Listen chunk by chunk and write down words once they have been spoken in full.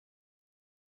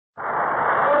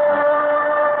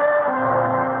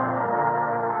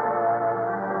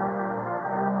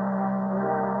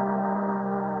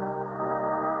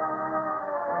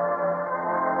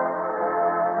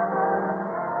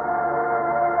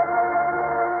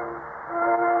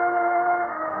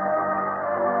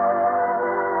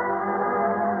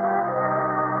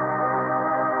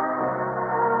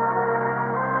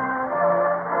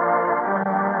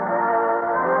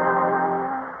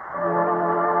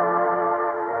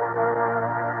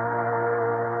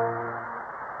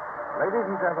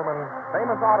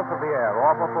Artists of the Air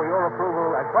offer for your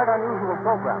approval a quite unusual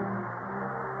program.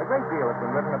 A great deal has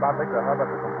been written about Victor Herbert,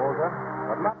 the composer,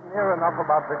 but not near enough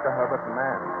about Victor Herbert, the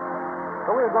man.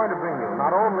 So we are going to bring you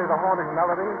not only the haunting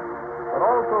melody, but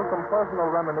also some personal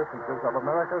reminiscences of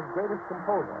America's greatest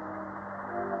composer.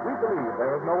 We believe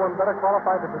there is no one better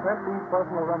qualified to present these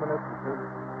personal reminiscences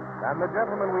than the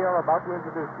gentleman we are about to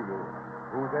introduce to you,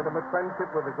 whose intimate friendship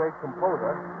with the great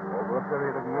composer over a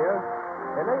period of years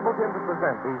enabled him to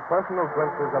present these personal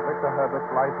glimpses of Victor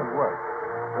Herbert's life and work,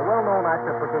 the well-known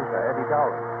actor-producer Eddie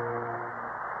Dowling.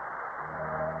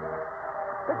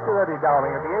 Picture Eddie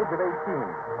Dowling at the age of 18,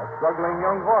 a struggling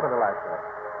young vaudeville actor,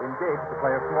 engaged to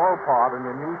play a small part in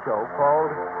a new show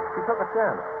called She Took a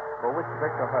Chance, for which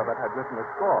Victor Herbert had written a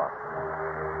score.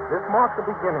 This marked the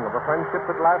beginning of a friendship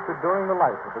that lasted during the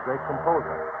life of the great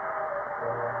composer.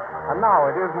 And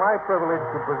now it is my privilege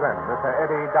to present Mr.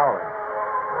 Eddie Dowling.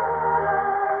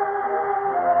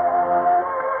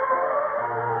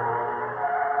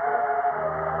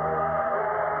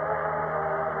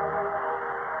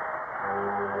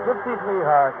 Gypsy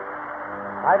Sweetheart.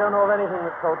 I don't know of anything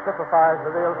that so typifies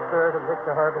the real spirit of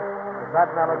Victor Herbert as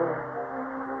that melody.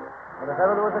 But if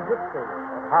ever there was a gypsy,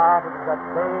 at heart it was that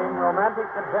same romantic,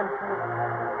 adventurous,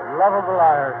 lovable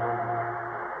Irishman.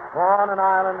 Born in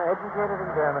Ireland, educated in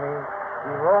Germany,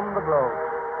 he roamed the globe,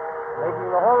 making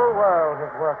the whole world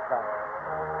his workshop.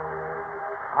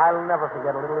 I'll never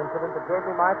forget a little incident that gave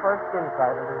me my first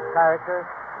insight into his character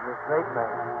and this great man.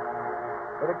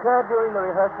 It occurred during the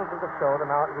rehearsals of the show the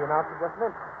announcer just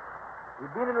mentioned.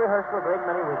 He'd been in rehearsal a great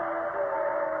many weeks.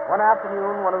 One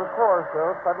afternoon, one of the chorus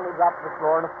girls suddenly dropped to the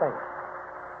floor in a faint.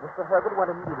 Mr. Herbert went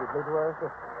immediately to her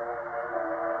assistance.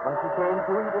 When she came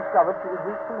to, he discovered she was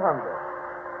weak from hunger.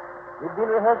 He'd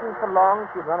been rehearsing so long,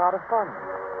 she'd run out of funds.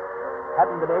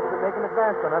 Hadn't been able to make an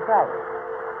advance on her salary.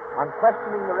 On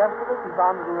questioning the rest of us, he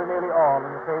found that we were nearly all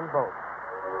in the same boat.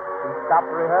 He stopped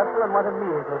the rehearsal and went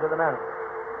immediately to the manager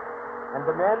and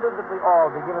demanded that we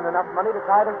all be given enough money to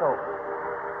tide us over.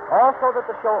 Also that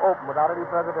the show open without any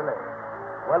further delay.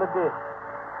 Well, it did.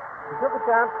 He took a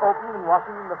chance opening in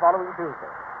Washington the following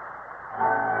Tuesday.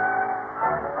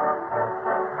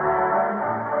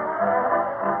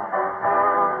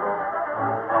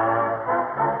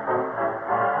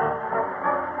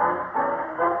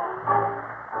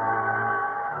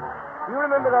 Do you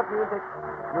remember that music?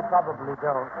 You probably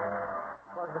don't.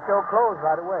 Because the show closed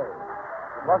right away.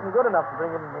 It wasn't good enough to bring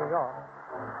it in New York.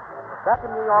 Back in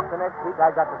New York the next week,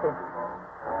 I got to thinking.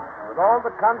 With all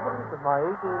the confidence of my 18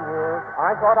 years,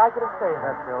 I thought I could have saved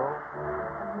that show.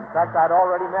 In fact, I'd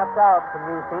already mapped out some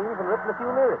new scenes and written a few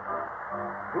lyrics.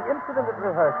 The incident at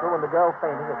rehearsal when the girl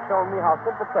fainted had shown me how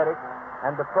sympathetic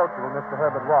and approachable Mr.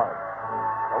 Herbert was.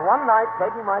 So one night,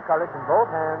 taking my courage in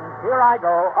both hands, here I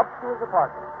go, up to his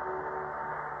apartment.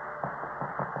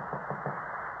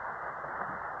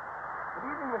 Good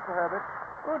evening, Mr. Herbert.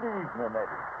 Good evening,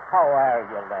 Eddie. How are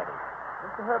you, laddie?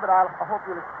 Mr. Herbert, I hope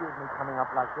you'll excuse me coming up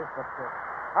like this, but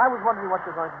I was wondering what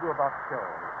you're going to do about the show.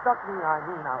 It struck me, I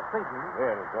was thinking...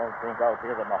 Well, don't think out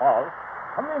here in the hall.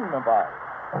 Come in, my boy.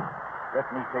 Let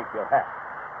me take your hat.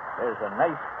 There's a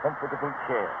nice, comfortable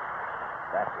chair.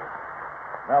 That's it.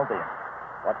 Now then,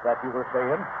 what's that you were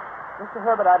saying? Mr.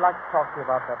 Herbert, I'd like to talk to you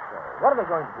about that show. What are they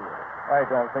going to do with it? I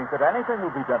don't think that anything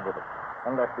will be done with it,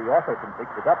 unless the author can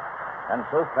fix it up. And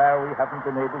so far, we haven't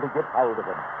been able to get hold of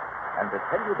him. And to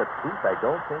tell you the truth, I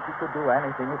don't think he could do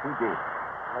anything if he did.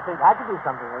 I think I could do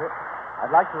something with it.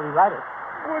 I'd like to rewrite it.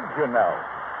 Would you now?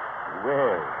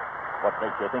 Well, what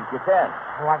makes you think you can?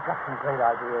 Oh, I've got some great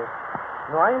ideas.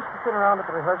 You know, I used to sit around at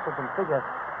the rehearsals and figure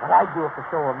what I'd do if the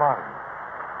show were mine.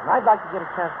 And I'd like to get a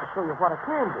chance to show you what I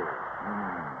can do.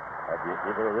 Have you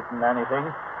ever written anything?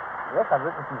 Yes, I've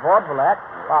written some vaudeville acts,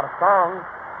 a lot of songs.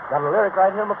 Got a lyric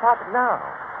right here in my pocket now.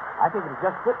 I think it'll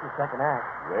just fit the second act.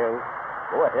 Well,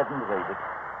 go ahead and read it.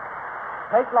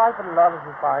 Take life and love as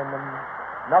you find them.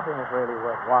 Nothing is really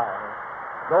worthwhile.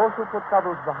 Those who put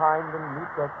troubles behind them meet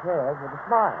their cares with a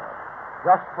smile.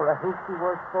 Just for a hasty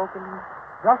word spoken,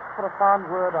 just for a fond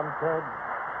word unsaid,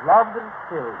 love that'll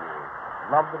fill you.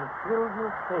 Love that'll thrill you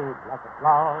fades like a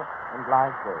flower and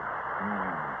lies dead.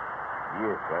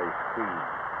 Yes, I see.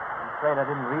 I'm afraid I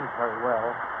didn't read it very well.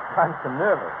 I'm so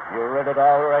nervous. You read it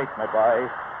all right, my boy.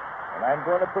 And I'm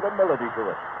going to put a melody to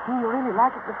it. Do you really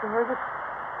like it, Mr. Herbert?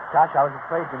 Gosh, I was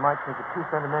afraid you might think it too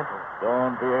sentimental.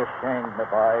 Don't be ashamed, my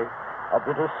boy. A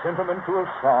bit of sentiment to a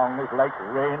song is like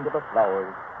rain to the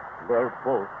flowers. We're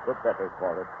both the better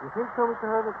for it. You think so,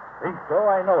 Mr. Herbert? Think so?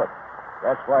 I know it.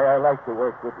 That's why I like to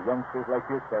work with youngsters like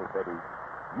yourself, Eddie.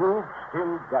 You've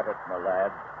still got it, my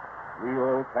lad. We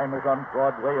old-timers on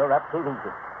Broadway are absolute.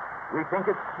 We think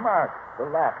it's smart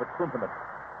to laugh at sentiment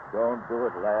Don't do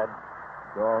it, lad.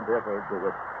 Don't ever do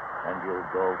it. And you'll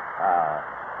go far.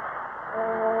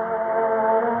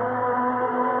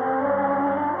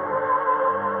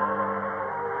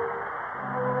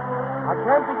 I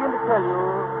can't begin to tell you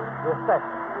the effect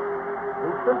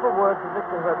these simple words of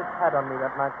Victor Herbert had on me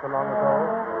that night so long ago.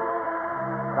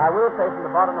 But I will say from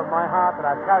the bottom of my heart that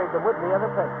I've carried them with me ever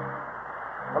since.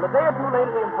 Well, a day or two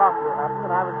later, the impossible happened,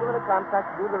 and I was given a contract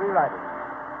to do the rewriting.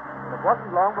 And it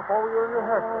wasn't long before we were in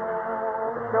rehearsal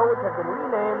with the show which had been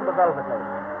renamed The Velvet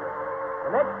Lady.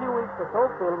 The next few weeks were so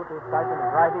filled with the excitement of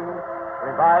writing,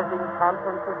 revising,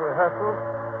 conferences, rehearsals,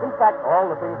 in fact, all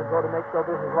the things that go to make show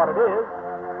business what it is,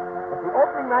 but the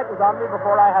opening night was on me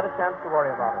before I had a chance to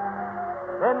worry about it.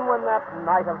 Then when that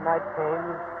night of nights came,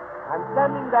 I'm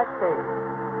standing backstage.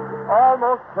 It's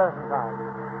almost curtain time.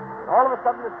 And all of a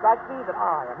sudden it strikes me that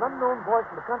I, an unknown voice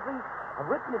from the country, have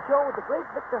written a show with the great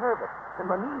Victor Herbert, and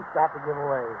my knees start to give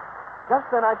away. Just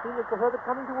then I see Mr. Herbert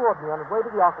coming toward me on his way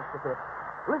to the orchestra pit.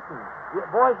 Listen, the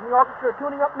boys in the orchestra are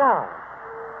tuning up now.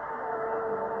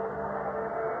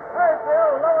 Hey,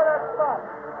 Bill, lower that spot.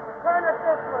 Turn it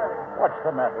this way. What's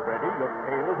the matter, Eddie? You're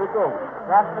pale as a ghost.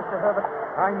 Gosh, Mr. Herbert,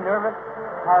 I'm nervous.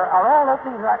 Are all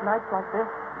openings at nights like this?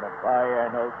 By I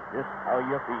know just how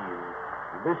you feel.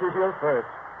 This is your first,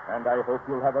 and I hope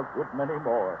you'll have a good many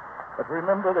more. But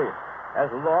remember this, as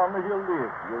long as you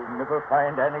live, you'll never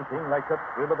find anything like the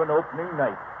thrill of an opening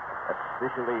night,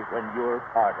 especially when you're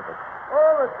part of it.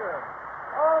 Overture!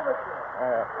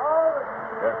 Overture!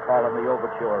 They're calling the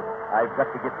overture. I've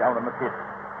got to get down in the pit.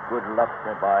 Good luck,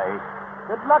 my boy.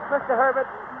 Good luck, Mr. Herbert.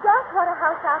 Just what a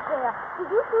house out there. Did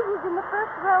you see who's in the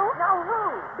first row? No, who?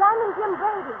 Diamond Jim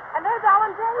Brady. And there's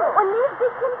Alan Taylor. And there's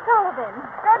Big Tim Sullivan.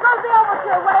 There goes the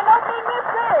overture. What an opening this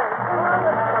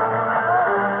is.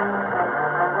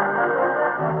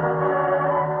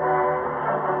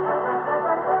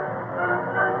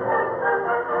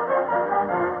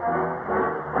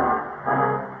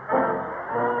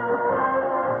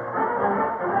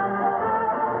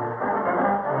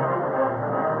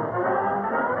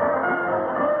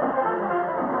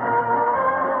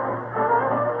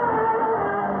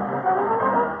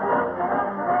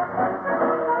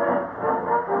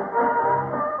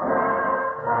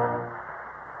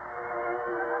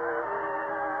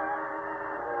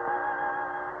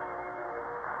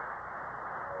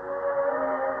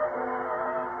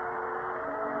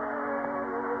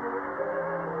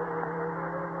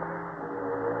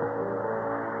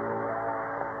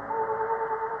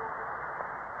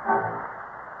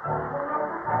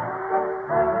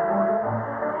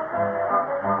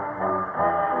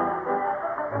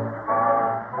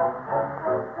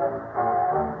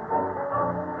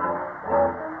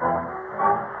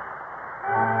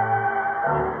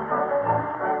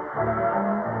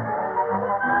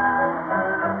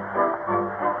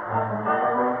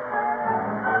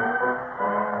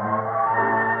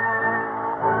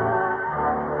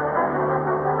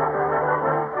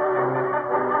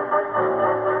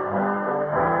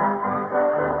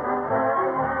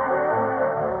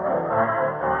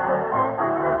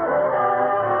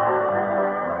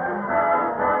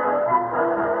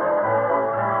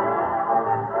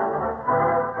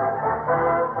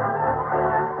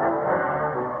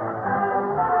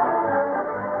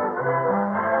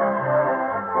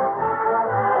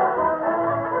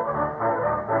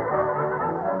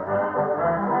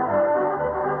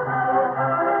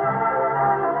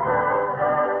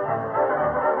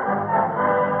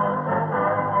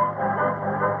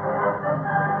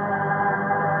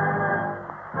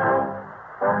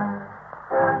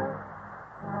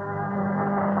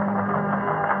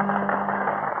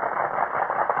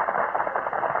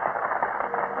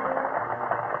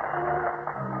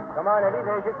 Come on, Eddie,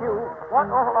 there's your cue. What?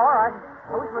 Oh, all right.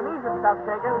 I wish my knees would stop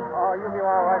shaking. Oh, you'll be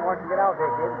all right once you get out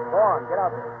there, kid. Go on, get out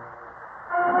there.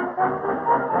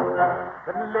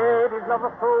 The ladies love a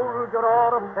soldier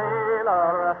or a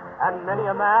sailor, and many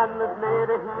a man is made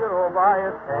a hero by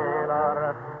a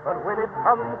sailor. But when it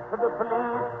comes to the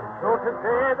police, so to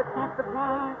say that keep the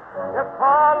peace, they're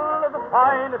called the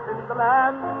finest in the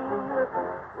land.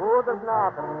 Oh, there's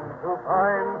nothing too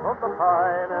fine for the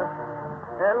finest.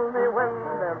 Tell me when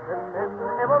there's been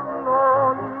ever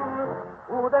known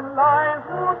who the lives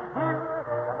would give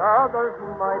that others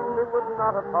might live with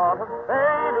not a thought of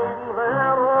failing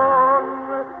their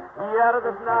own. Yet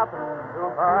there's nothing too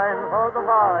fine for the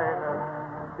finest.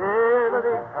 Still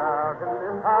the heart in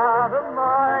this heart of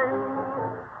mine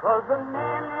was a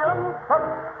million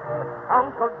cuts that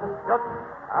conquered the gut,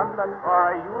 and that's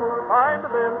why you'll find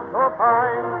them so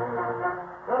fine.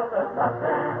 So there's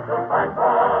nothing to find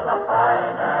for the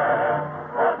finest.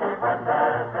 There'll be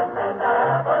wonders and they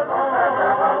never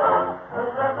know.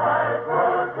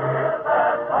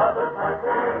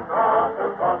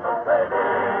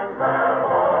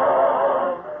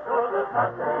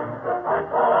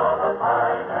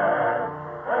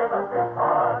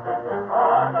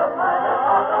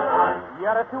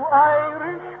 You're a two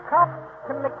Irish cops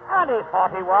can lick any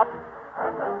 40 watt.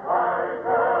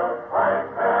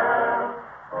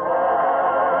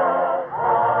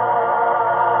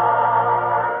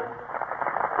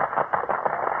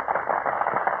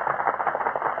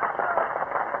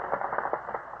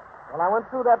 Well, I went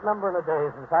through that number in a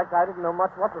daze. In fact, I didn't know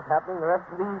much what was happening the rest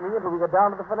of the evening until we got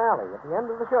down to the finale, at the end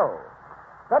of the show.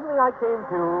 Suddenly I came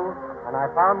to, and I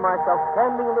found myself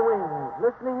standing in the wings,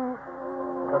 listening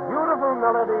to the beautiful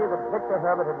melody that Victor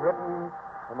Herbert had written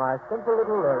for my simple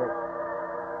little lyrics.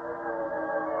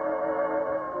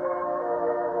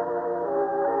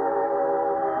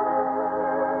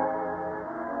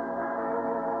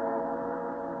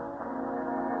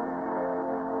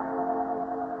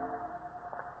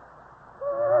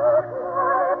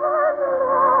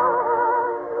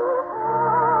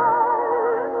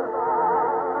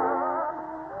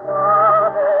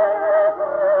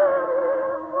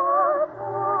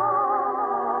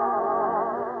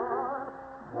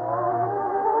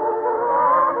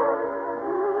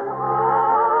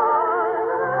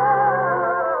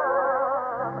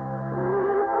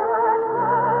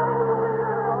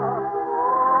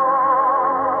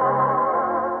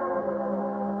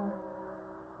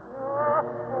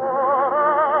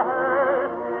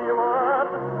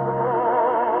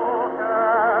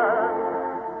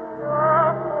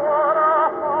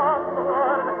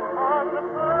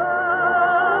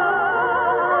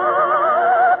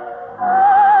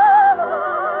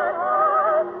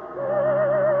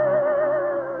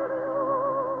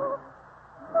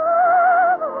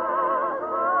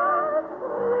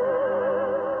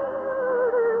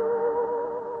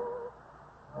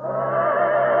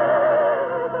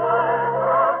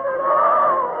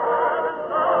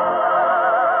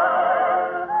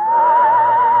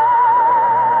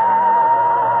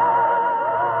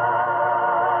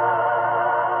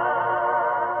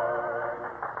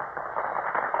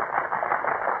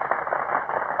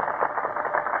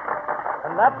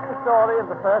 That's the story of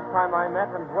the first time I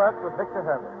met and worked with Victor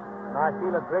Herbert. And I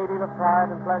feel a great deal of pride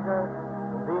and pleasure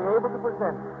in being able to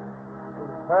present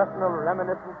these personal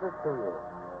reminiscences to you.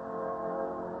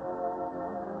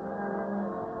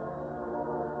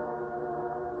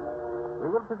 We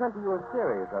will present to you a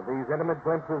series of these intimate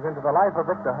glimpses into the life of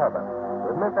Victor Herbert,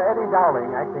 with Mr. Eddie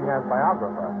Dowling acting as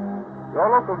biographer. Your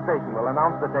local station will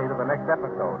announce the date of the next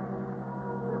episode.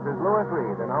 This is Louis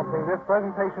Reed announcing this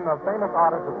presentation of famous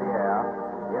artists of the air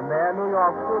in their New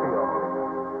York studios.